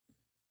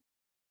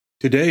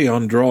Today,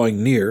 on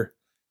Drawing Near,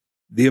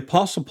 the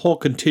Apostle Paul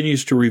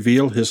continues to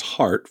reveal his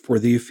heart for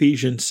the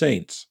Ephesian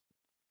saints.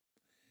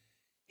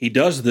 He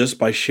does this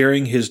by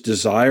sharing his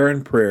desire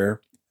and prayer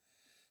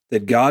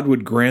that God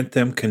would grant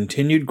them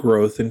continued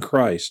growth in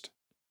Christ.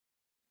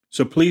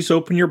 So please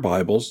open your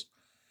Bibles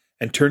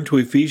and turn to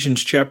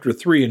Ephesians chapter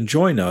 3 and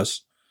join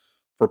us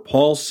for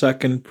Paul's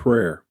second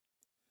prayer.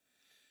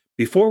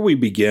 Before we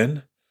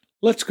begin,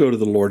 let's go to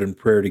the Lord in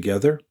prayer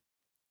together.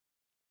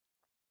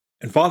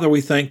 And Father,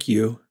 we thank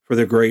you for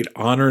the great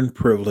honor and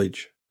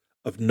privilege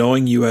of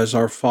knowing you as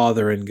our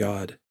Father and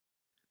God.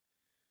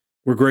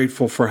 We're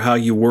grateful for how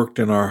you worked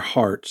in our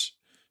hearts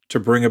to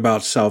bring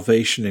about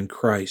salvation in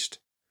Christ,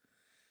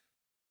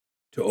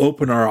 to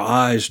open our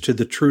eyes to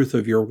the truth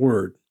of your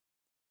word.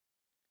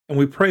 And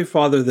we pray,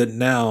 Father, that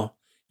now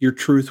your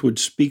truth would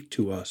speak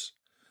to us,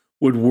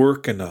 would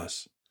work in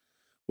us,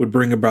 would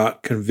bring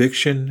about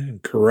conviction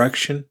and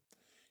correction,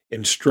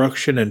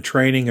 instruction and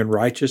training in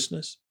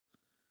righteousness.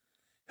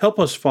 Help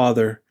us,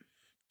 Father,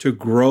 to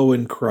grow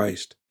in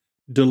Christ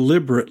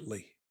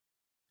deliberately.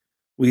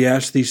 We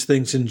ask these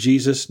things in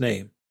Jesus'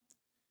 name.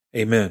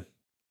 Amen.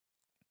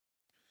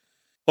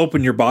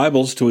 Open your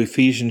Bibles to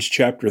Ephesians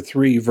chapter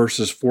 3,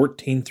 verses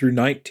 14 through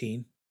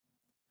 19.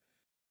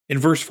 In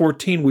verse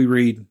 14 we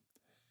read,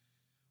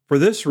 "For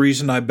this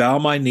reason I bow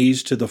my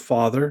knees to the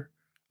Father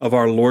of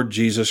our Lord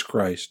Jesus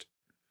Christ,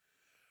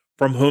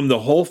 from whom the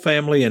whole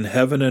family in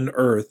heaven and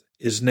earth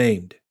is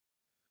named,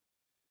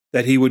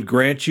 that he would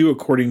grant you,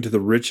 according to the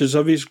riches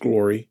of his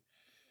glory,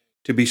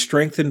 to be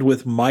strengthened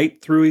with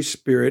might through his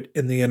Spirit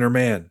in the inner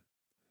man,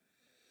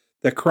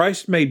 that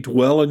Christ may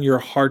dwell in your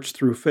hearts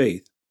through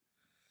faith,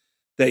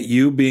 that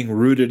you, being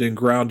rooted and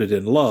grounded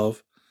in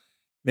love,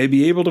 may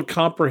be able to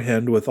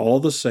comprehend with all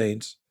the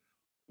saints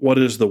what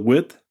is the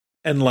width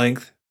and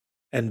length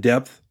and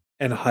depth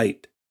and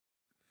height,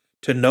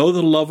 to know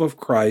the love of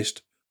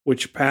Christ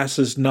which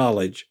passes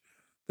knowledge,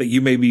 that you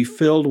may be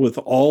filled with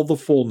all the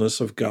fullness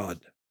of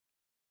God."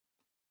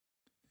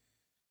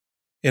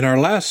 In our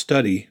last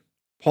study,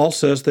 Paul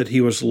says that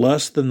he was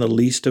less than the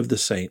least of the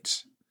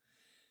saints.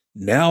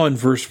 Now in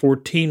verse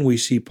 14 we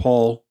see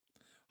Paul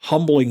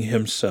humbling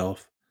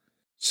himself,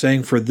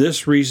 saying, "For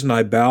this reason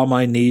I bow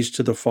my knees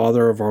to the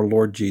Father of our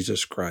Lord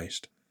Jesus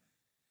Christ."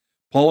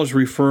 Paul is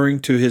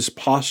referring to his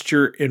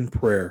posture in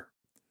prayer.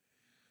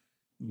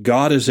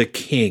 God is a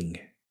king.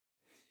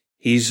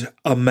 He's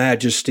a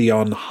majesty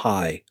on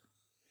high.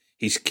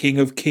 He's King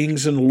of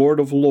kings and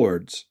Lord of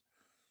lords.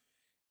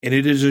 And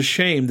it is a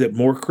shame that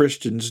more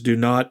Christians do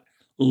not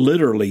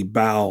literally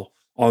bow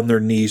on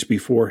their knees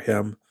before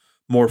him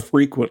more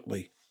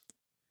frequently.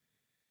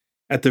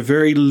 At the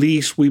very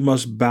least, we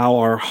must bow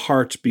our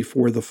hearts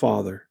before the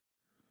Father.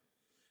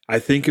 I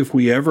think if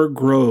we ever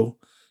grow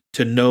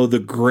to know the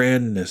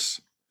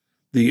grandness,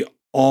 the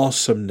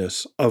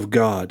awesomeness of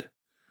God,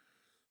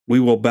 we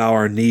will bow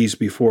our knees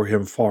before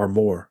him far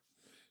more.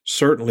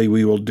 Certainly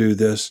we will do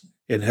this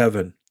in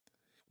heaven.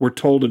 We're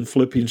told in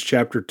Philippians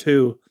chapter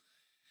 2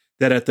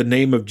 that at the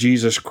name of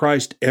Jesus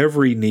Christ,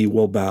 every knee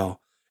will bow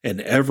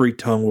and every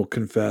tongue will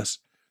confess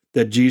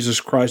that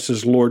Jesus Christ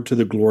is Lord, to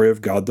the glory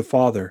of God the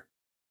Father.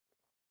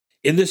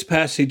 In this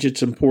passage,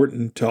 it's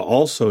important to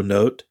also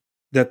note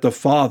that the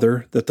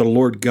Father, that the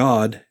Lord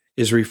God,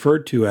 is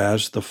referred to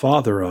as the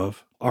Father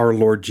of our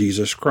Lord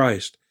Jesus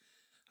Christ.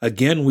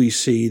 Again, we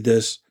see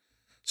this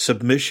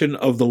submission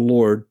of the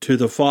Lord to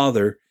the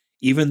Father,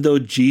 even though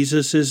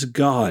Jesus is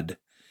God.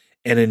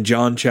 And in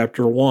John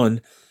chapter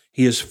 1,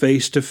 he is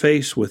face to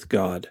face with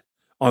God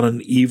on an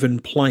even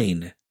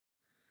plane.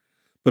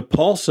 But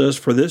Paul says,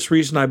 "For this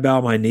reason I bow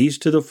my knees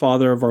to the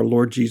Father of our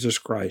Lord Jesus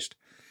Christ."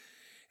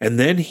 And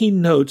then he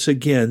notes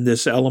again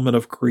this element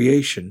of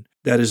creation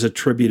that is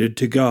attributed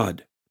to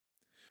God,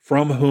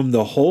 from whom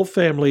the whole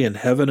family in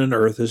heaven and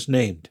earth is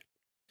named.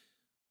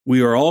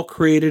 We are all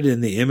created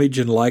in the image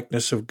and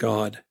likeness of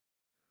God.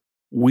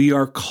 We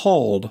are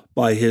called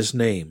by his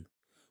name.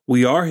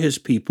 We are his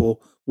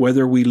people,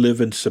 whether we live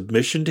in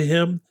submission to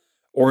him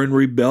or in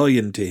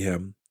rebellion to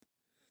him.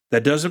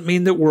 That doesn't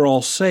mean that we're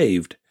all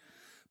saved,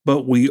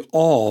 but we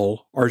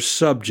all are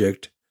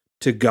subject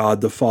to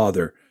God the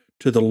Father,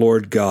 to the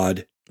Lord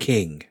God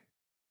King.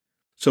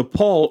 So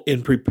Paul,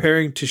 in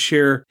preparing to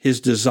share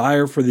his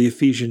desire for the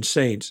Ephesian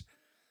saints,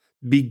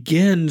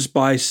 begins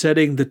by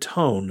setting the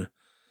tone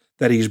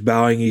that he's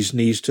bowing his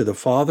knees to the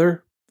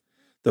Father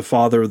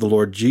of the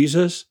Lord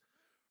Jesus.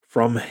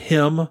 From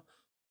him,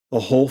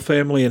 the whole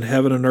family in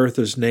heaven and earth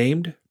is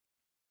named.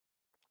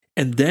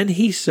 And then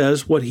he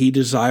says what he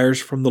desires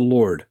from the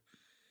Lord.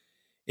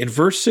 In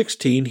verse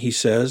 16, he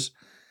says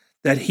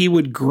that he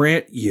would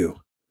grant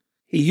you.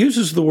 He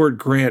uses the word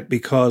grant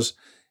because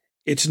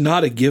it's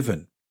not a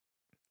given.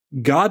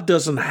 God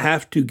doesn't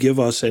have to give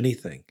us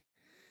anything.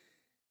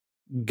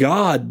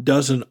 God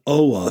doesn't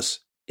owe us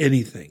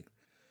anything.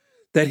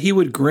 That he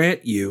would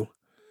grant you,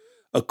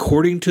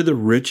 according to the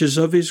riches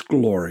of his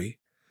glory.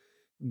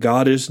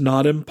 God is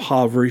not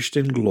impoverished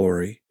in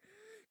glory.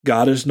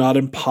 God is not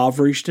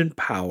impoverished in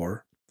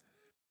power.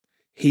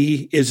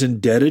 He is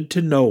indebted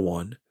to no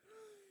one.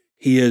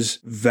 He is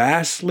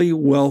vastly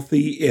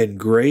wealthy in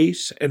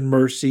grace and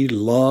mercy,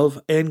 love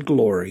and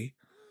glory.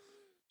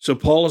 So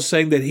Paul is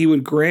saying that he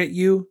would grant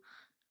you,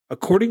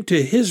 according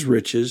to his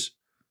riches,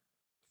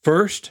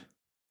 first,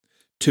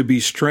 to be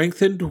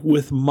strengthened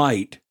with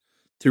might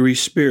through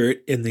his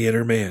Spirit in the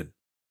inner man.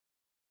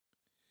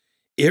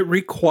 It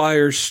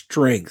requires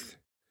strength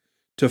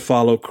to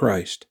follow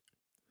Christ.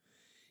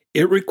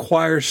 It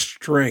requires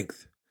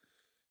strength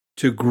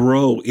to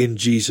grow in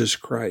Jesus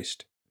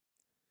Christ.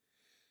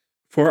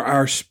 For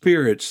our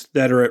spirits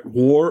that are at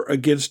war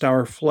against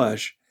our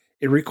flesh,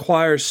 it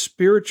requires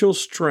spiritual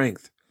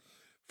strength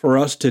for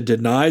us to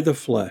deny the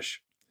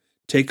flesh,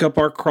 take up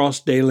our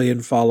cross daily,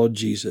 and follow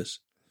Jesus.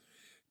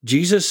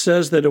 Jesus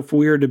says that if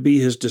we are to be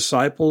his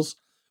disciples,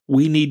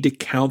 we need to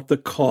count the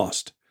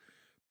cost.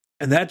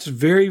 And that's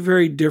very,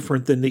 very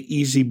different than the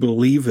easy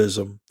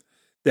believism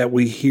that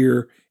we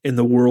hear in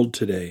the world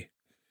today.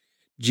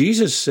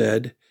 Jesus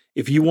said,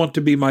 if you want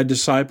to be my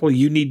disciple,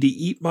 you need to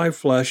eat my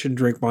flesh and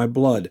drink my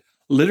blood.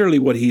 Literally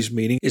what he's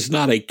meaning is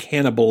not a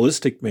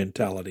cannibalistic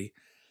mentality.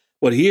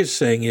 What he is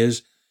saying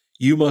is,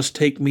 you must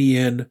take me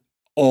in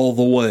all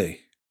the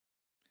way.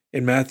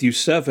 In Matthew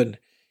 7,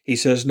 he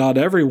says, not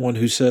everyone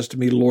who says to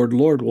me, Lord,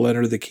 Lord, will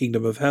enter the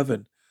kingdom of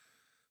heaven,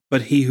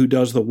 but he who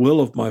does the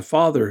will of my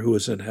Father who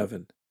is in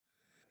heaven.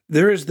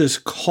 There is this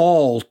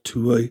call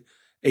to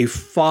a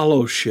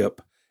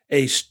fellowship,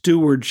 a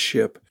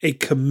stewardship, a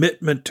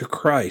commitment to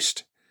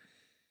Christ.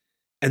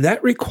 And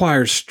that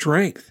requires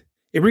strength.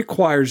 It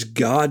requires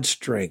God's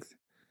strength.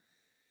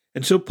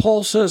 And so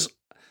Paul says,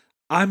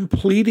 I'm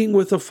pleading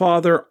with the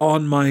Father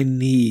on my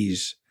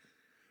knees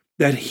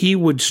that he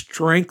would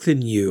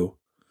strengthen you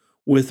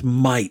with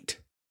might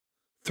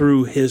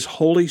through his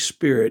Holy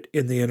Spirit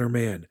in the inner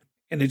man.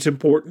 And it's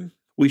important.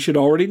 We should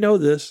already know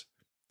this.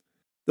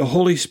 The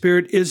Holy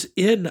Spirit is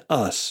in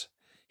us.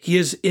 He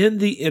is in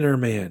the inner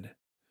man.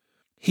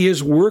 He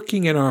is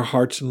working in our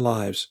hearts and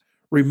lives,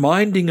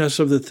 reminding us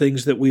of the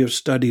things that we have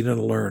studied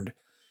and learned,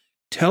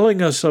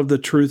 telling us of the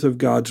truth of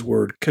God's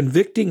word,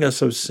 convicting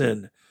us of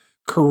sin,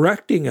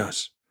 correcting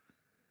us.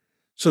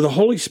 So the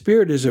Holy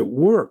Spirit is at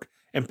work.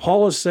 And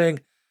Paul is saying,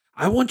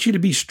 I want you to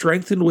be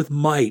strengthened with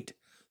might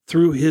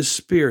through his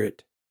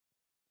Spirit.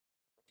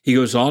 He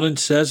goes on and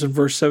says in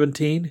verse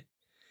 17,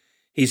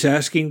 he's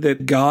asking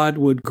that God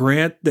would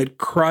grant that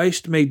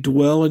Christ may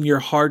dwell in your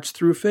hearts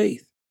through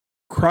faith.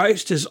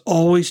 Christ is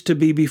always to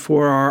be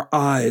before our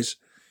eyes.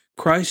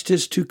 Christ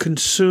is to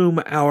consume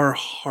our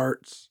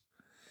hearts.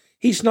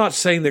 He's not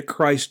saying that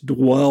Christ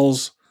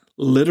dwells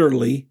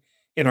literally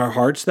in our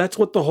hearts. That's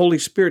what the Holy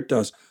Spirit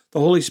does. The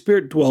Holy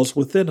Spirit dwells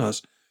within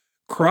us.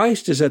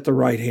 Christ is at the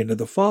right hand of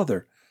the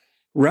Father.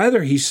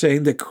 Rather, he's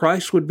saying that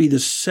Christ would be the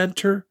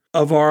center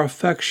of our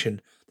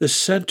affection, the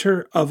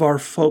center of our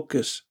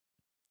focus,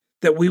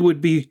 that we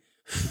would be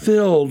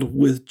filled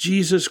with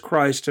Jesus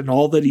Christ and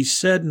all that he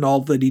said and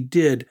all that he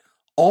did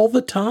all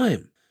the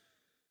time,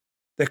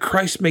 that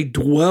Christ may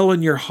dwell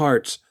in your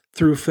hearts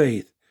through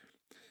faith.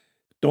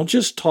 Don't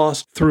just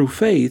toss through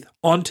faith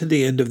onto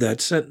the end of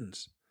that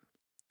sentence.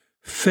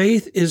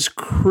 Faith is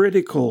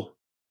critical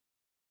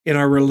in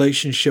our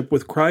relationship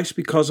with Christ,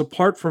 because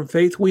apart from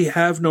faith, we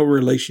have no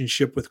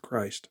relationship with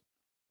Christ.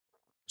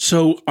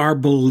 So our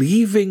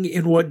believing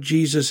in what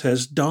Jesus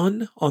has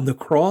done on the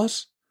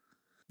cross,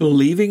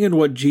 believing in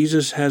what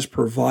Jesus has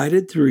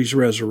provided through his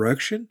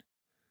resurrection,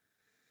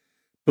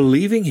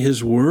 believing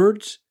his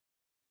words,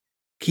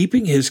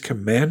 keeping his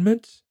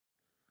commandments,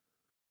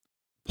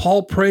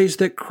 Paul prays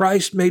that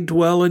Christ may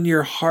dwell in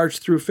your hearts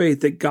through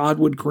faith, that God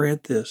would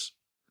grant this.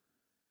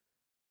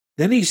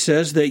 Then he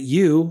says that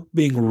you,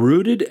 being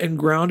rooted and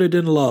grounded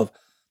in love,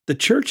 the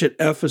church at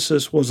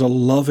Ephesus was a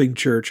loving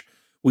church.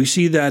 We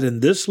see that in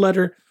this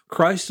letter.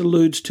 Christ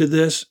alludes to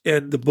this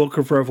in the book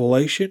of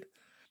Revelation.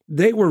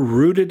 They were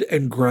rooted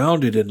and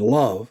grounded in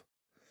love.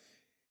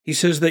 He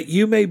says that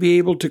you may be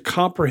able to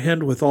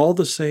comprehend with all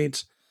the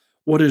saints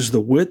what is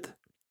the width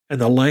and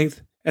the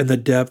length and the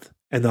depth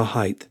and the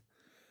height.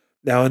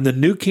 Now, in the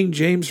New King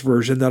James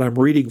Version that I'm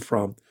reading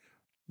from,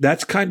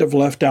 that's kind of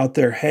left out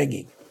there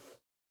hanging.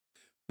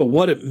 But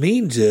what it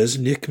means is,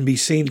 and it can be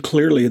seen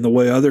clearly in the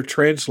way other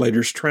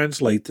translators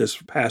translate this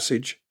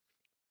passage,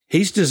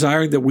 he's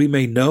desiring that we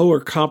may know or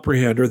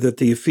comprehend, or that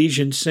the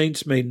Ephesian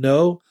saints may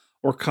know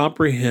or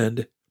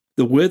comprehend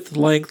the width,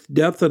 length,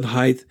 depth, and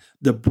height,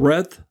 the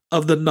breadth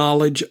of the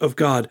knowledge of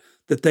God,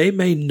 that they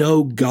may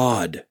know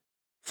God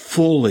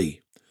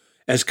fully,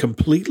 as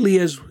completely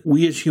as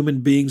we as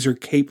human beings are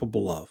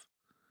capable of.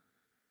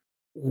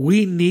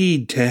 We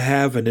need to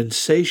have an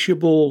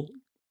insatiable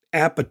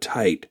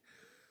appetite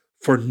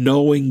for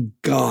knowing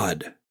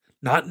God,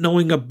 not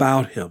knowing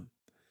about him,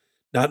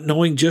 not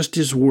knowing just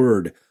his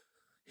word.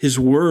 His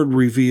word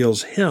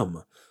reveals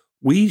him.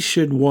 We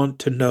should want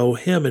to know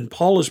him. And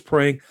Paul is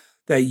praying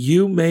that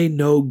you may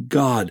know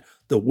God,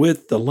 the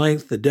width, the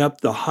length, the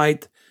depth, the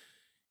height,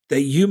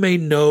 that you may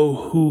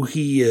know who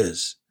he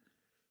is.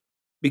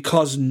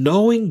 Because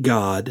knowing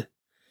God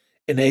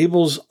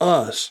enables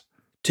us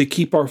to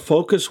keep our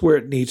focus where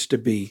it needs to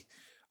be,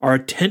 our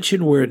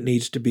attention where it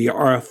needs to be,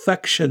 our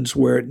affections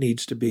where it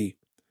needs to be.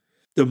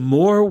 The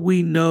more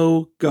we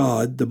know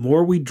God, the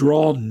more we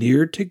draw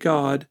near to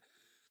God,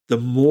 the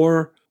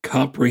more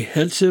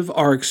comprehensive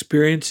our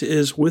experience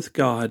is with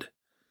God,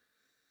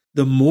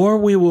 the more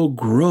we will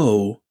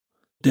grow,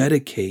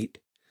 dedicate,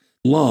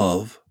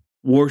 love,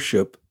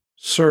 worship,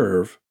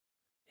 serve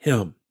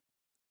Him.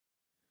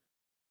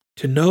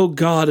 To know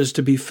God is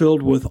to be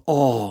filled with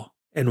awe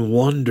and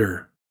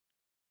wonder.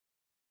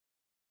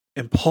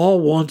 And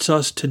Paul wants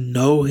us to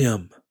know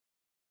Him.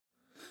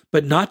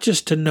 But not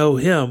just to know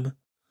Him.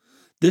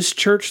 This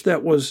church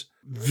that was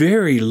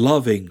very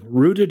loving,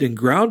 rooted and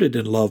grounded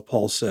in love,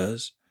 Paul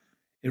says.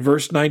 In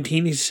verse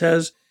 19 he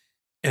says,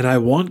 "And I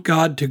want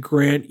God to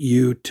grant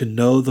you to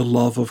know the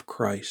love of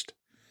Christ."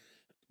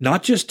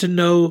 Not just to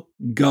know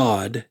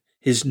God,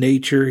 His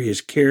nature,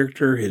 His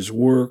character, His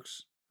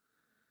works,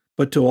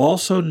 but to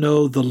also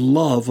know the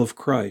love of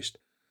Christ.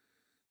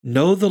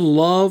 Know the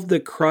love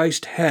that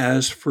Christ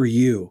has for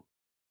you.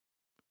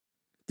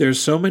 There's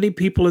so many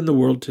people in the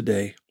world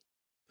today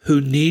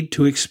who need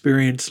to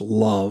experience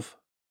love.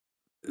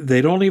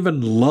 They don't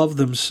even love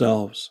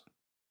themselves.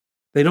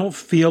 They don't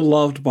feel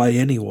loved by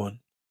anyone.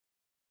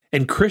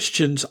 And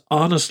Christians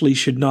honestly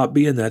should not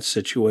be in that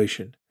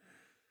situation.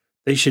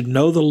 They should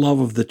know the love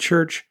of the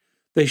church.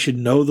 They should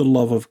know the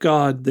love of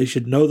God. They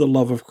should know the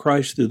love of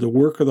Christ through the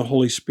work of the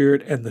Holy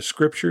Spirit and the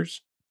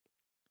Scriptures.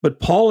 But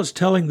Paul is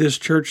telling this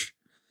church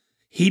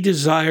he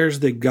desires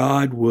that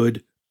God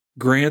would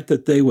grant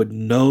that they would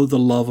know the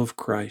love of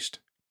Christ.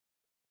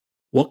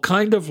 What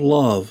kind of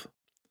love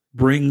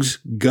brings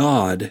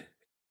God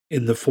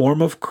in the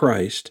form of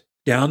Christ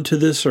down to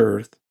this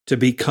earth to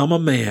become a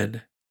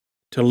man,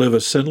 to live a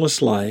sinless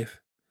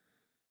life,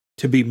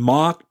 to be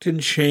mocked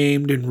and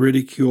shamed and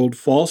ridiculed,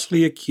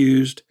 falsely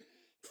accused,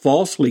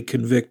 falsely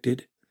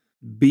convicted,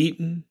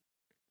 beaten,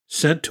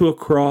 sent to a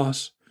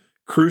cross,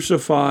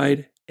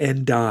 crucified,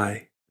 and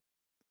die?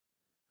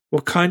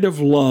 What kind of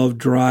love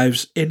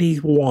drives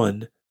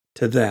anyone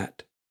to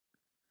that?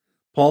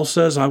 Paul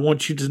says, I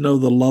want you to know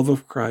the love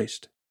of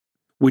Christ,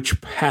 which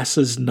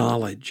passes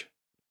knowledge.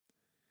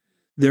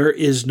 There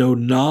is no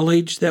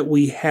knowledge that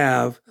we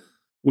have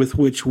with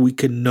which we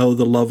can know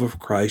the love of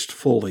Christ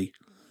fully.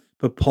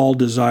 But Paul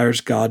desires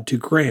God to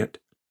grant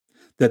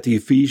that the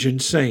Ephesian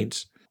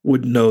saints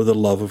would know the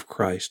love of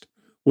Christ,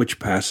 which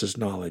passes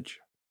knowledge.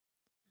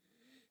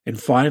 And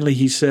finally,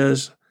 he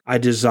says, I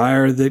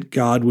desire that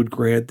God would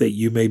grant that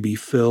you may be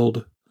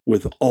filled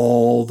with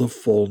all the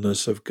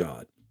fullness of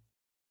God.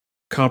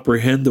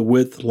 Comprehend the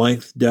width,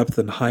 length, depth,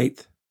 and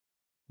height.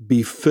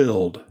 Be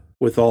filled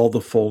with all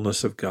the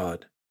fullness of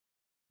God.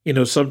 You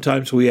know,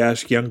 sometimes we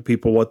ask young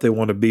people what they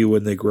want to be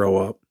when they grow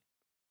up.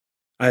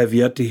 I have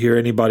yet to hear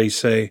anybody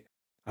say,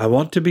 I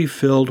want to be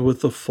filled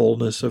with the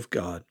fullness of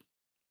God.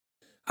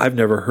 I've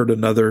never heard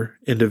another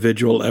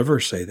individual ever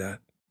say that.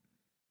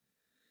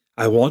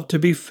 I want to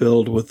be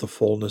filled with the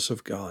fullness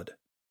of God.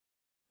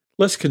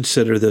 Let's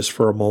consider this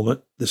for a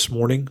moment this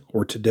morning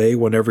or today,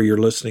 whenever you're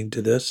listening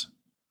to this.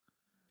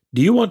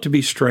 Do you want to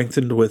be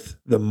strengthened with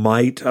the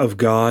might of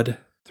God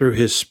through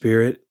His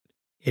Spirit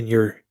in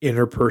your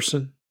inner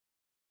person?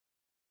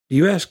 Do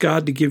you ask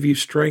God to give you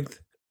strength,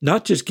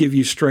 not just give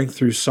you strength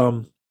through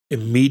some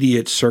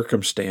immediate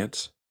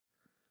circumstance,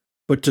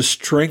 but to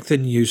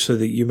strengthen you so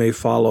that you may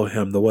follow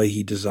Him the way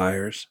He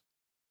desires?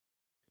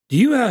 Do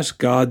you ask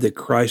God that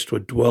Christ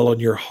would dwell in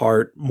your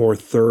heart more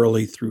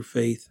thoroughly through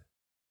faith,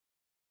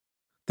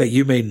 that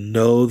you may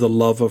know the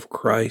love of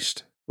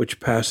Christ, which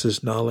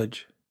passes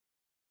knowledge,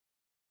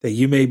 that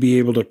you may be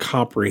able to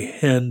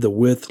comprehend the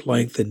width,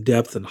 length, and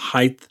depth and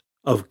height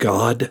of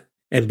God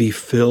and be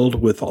filled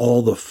with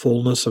all the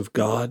fullness of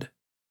God?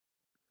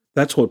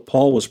 That's what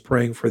Paul was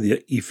praying for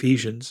the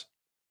Ephesians.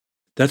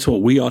 That's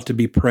what we ought to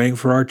be praying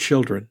for our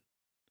children,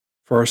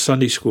 for our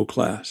Sunday school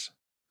class,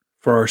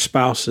 for our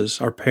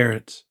spouses, our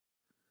parents,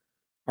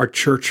 our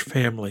church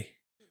family,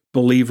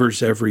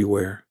 believers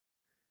everywhere.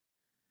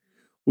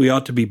 We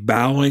ought to be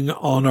bowing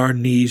on our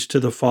knees to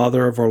the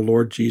Father of our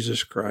Lord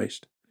Jesus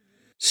Christ,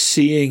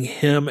 seeing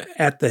Him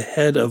at the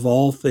head of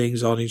all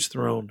things on His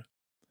throne,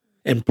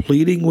 and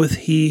pleading with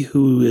He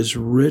who is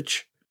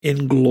rich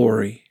in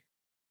glory,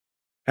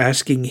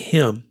 asking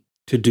Him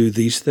to do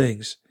these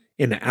things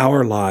in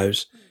our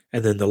lives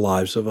and in the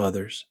lives of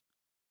others.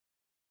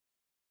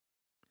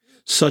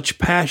 Such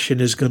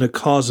passion is going to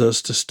cause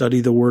us to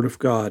study the Word of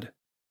God,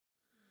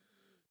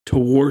 to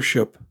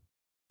worship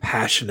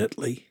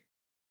passionately,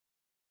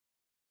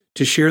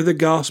 to share the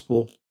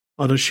gospel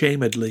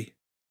unashamedly,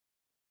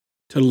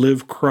 to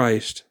live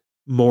Christ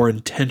more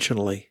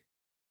intentionally.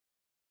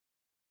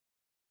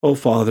 Oh,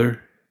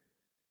 Father,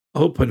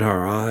 open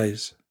our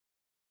eyes.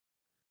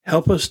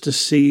 Help us to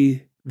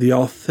see the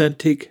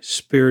authentic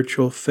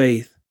spiritual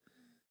faith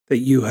that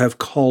You have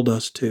called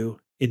us to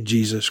in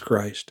Jesus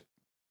Christ.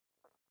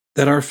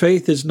 That our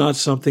faith is not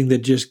something that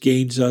just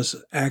gains us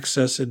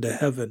access into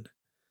heaven,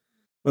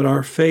 but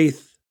our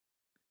faith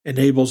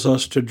enables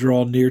us to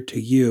draw near to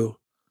You,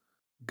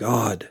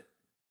 God,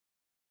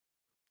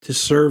 to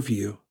serve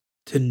You,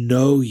 to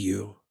know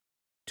You,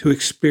 to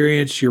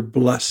experience your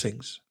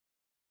blessings.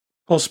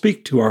 Paul,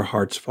 speak to our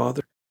hearts,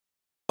 Father.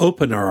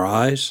 Open our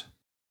eyes.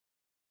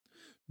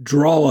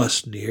 Draw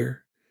us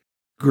near.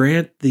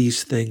 Grant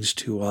these things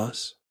to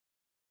us.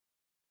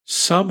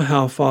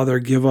 Somehow, Father,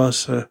 give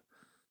us an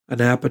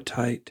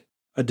appetite,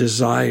 a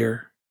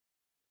desire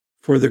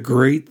for the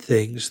great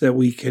things that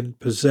we can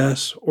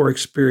possess or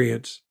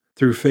experience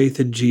through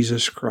faith in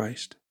Jesus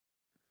Christ.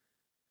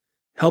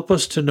 Help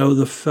us to know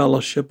the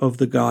fellowship of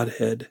the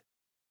Godhead,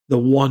 the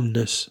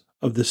oneness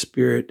of the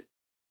Spirit.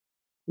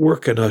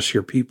 Work in us,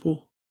 your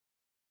people.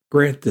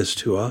 Grant this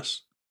to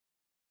us.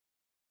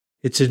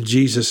 It's in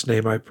Jesus'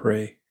 name I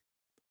pray.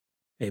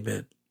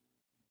 Amen.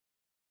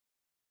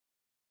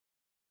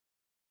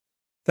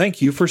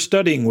 Thank you for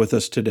studying with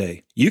us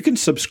today. You can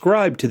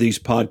subscribe to these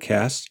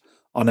podcasts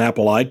on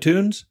Apple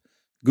iTunes,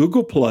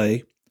 Google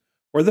Play,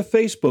 or the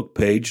Facebook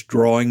page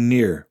Drawing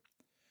Near.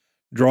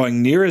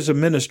 Drawing Near is a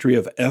ministry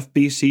of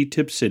FBC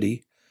Tipp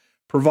City,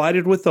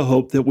 provided with the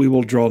hope that we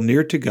will draw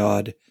near to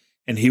God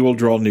and He will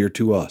draw near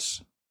to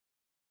us.